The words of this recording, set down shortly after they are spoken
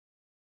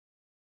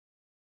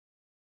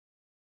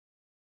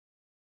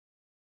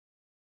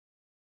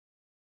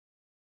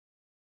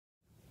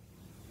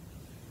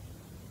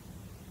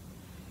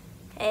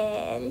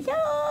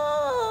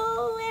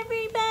Hello,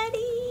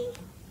 everybody.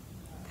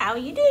 How are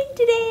you doing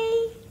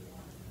today?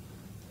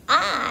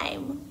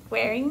 I'm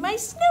wearing my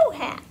snow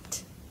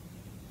hat.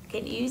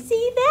 Can you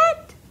see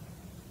that?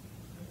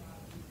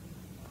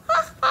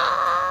 Ha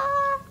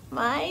ha!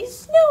 My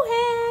snow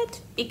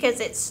hat, because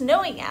it's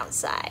snowing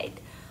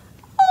outside.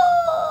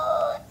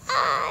 Oh,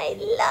 I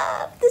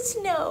love the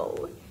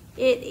snow.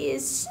 It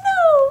is so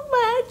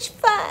much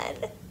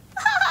fun.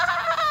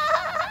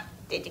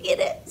 Did you get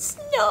it?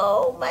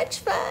 So much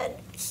fun.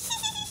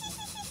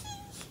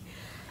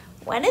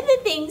 One of the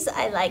things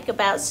I like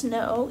about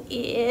snow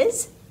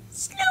is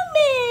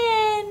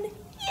snowman.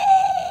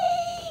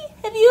 Yay!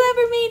 Have you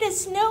ever made a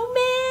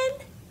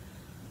snowman?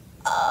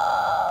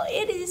 Oh,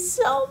 it is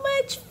so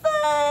much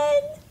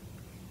fun.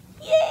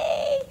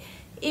 Yay!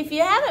 If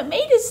you haven't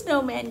made a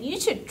snowman, you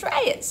should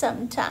try it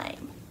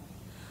sometime.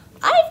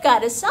 I've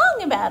got a song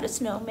about a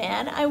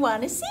snowman I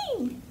want to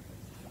sing.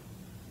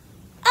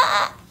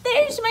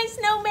 There's my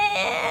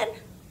snowman.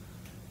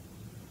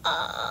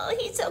 Oh,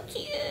 he's so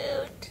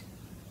cute.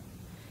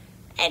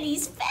 And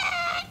he's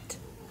fat.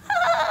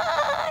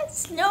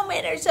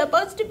 Snowmen are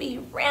supposed to be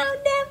round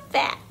and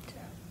fat.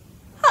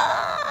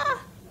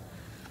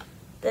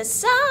 The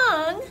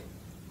song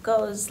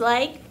goes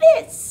like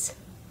this.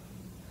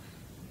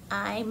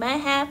 I'm a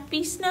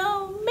happy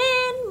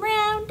snowman,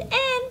 round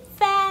and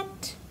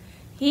fat.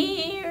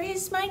 Here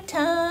is my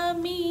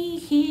tummy,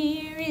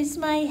 here is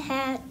my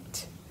hat.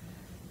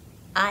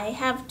 I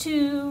have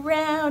 2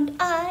 round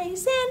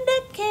eyes and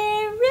a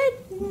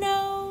carrot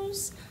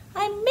nose.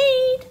 I'm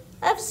made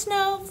of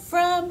snow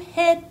from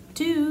head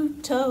to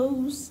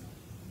toes.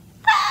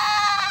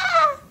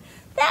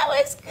 That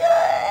was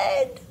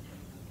good.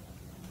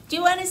 Do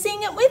you want to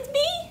sing it with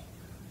me?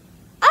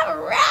 All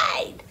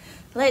right,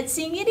 let's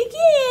sing it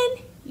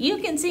again. You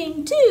can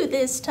sing too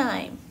this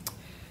time.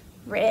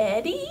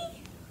 Ready?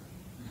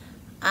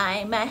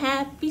 I'm a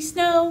happy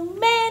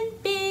snowman,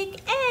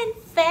 big and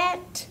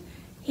fat.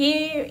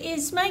 Here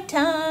is my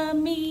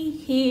tummy,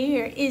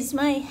 here is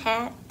my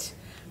hat.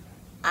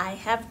 I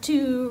have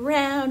 2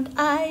 round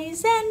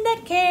eyes and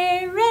a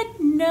carrot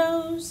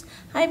nose.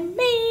 I'm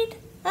made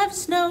of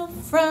snow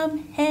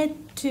from head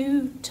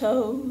to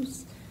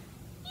toes.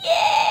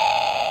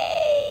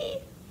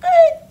 Yay!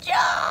 Good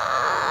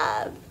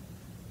job!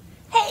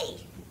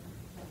 Hey,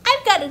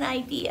 I've got an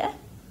idea.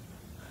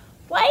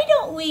 Why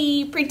don't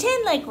we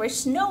pretend like we're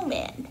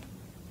snowmen?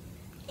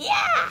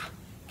 Yeah!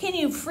 Can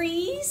you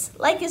freeze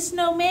like a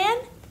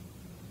snowman?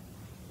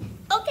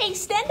 Okay,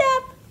 stand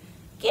up.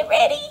 Get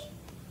ready.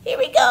 Here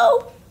we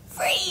go.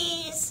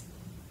 Freeze.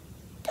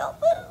 Don't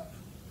move.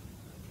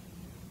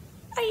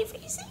 Are you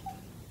freezing?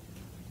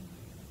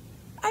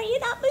 Are you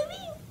not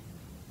moving?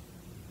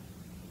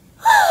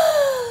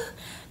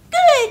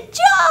 Good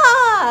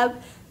job.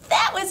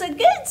 That was a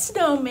good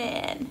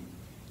snowman.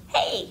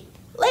 Hey,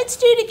 let's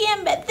do it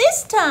again, but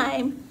this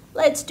time,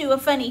 let's do a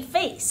funny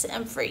face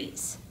and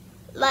freeze.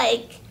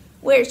 Like,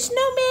 we're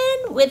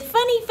snowmen with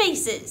funny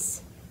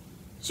faces.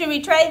 Should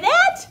we try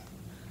that?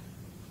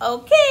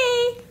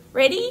 Okay,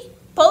 ready?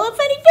 Pull a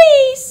funny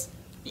face.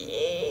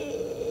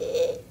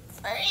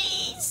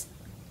 Freeze.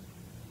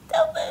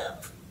 Don't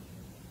move.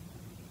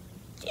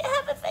 Do you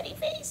have a funny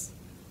face?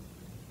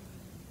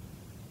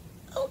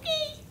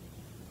 Okay.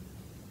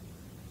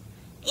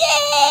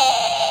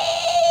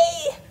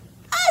 Yay!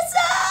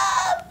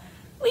 Awesome!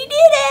 We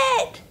did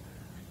it!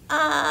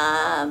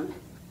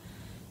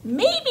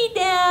 Maybe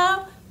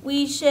now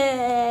we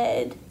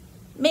should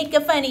make a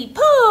funny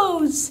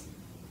pose.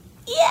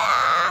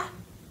 Yeah!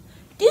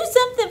 Do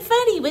something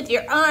funny with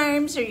your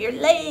arms or your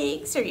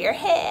legs or your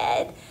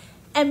head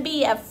and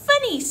be a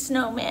funny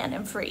snowman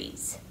and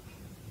freeze.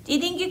 Do you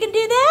think you can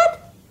do that?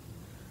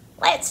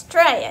 Let's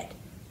try it.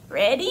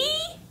 Ready?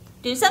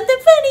 Do something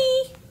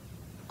funny.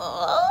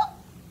 Oh.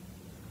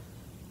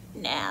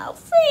 Now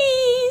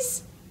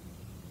freeze.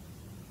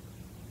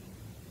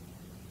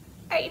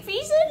 Are you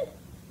freezing?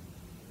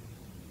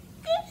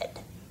 Good.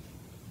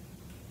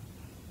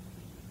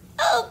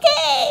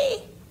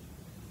 Okay.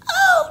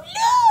 Oh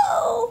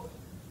no!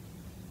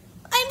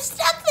 I'm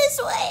stuck this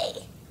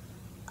way.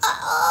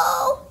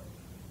 Uh-oh.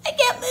 I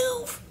can't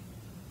move.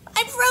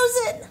 I'm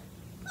frozen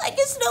like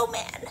a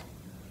snowman.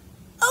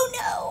 Oh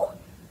no.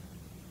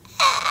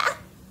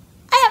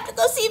 I have to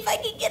go see if I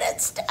can get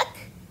unstuck.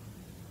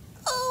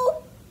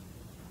 Oh.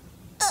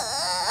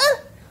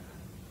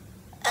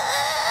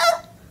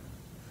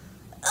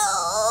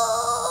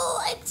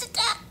 Oh, I'm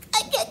stuck.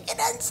 I can't get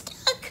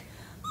unstuck.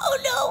 Oh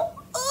no.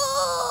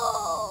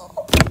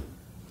 Oh.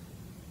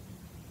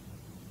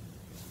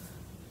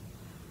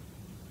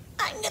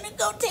 I'm gonna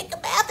go take a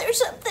bath or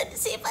something to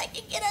see if I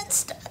can get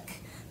unstuck.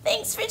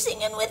 Thanks for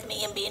singing with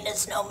me and being a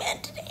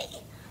snowman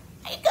today.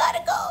 I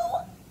gotta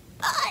go.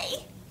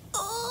 Bye.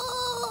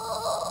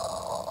 Oh.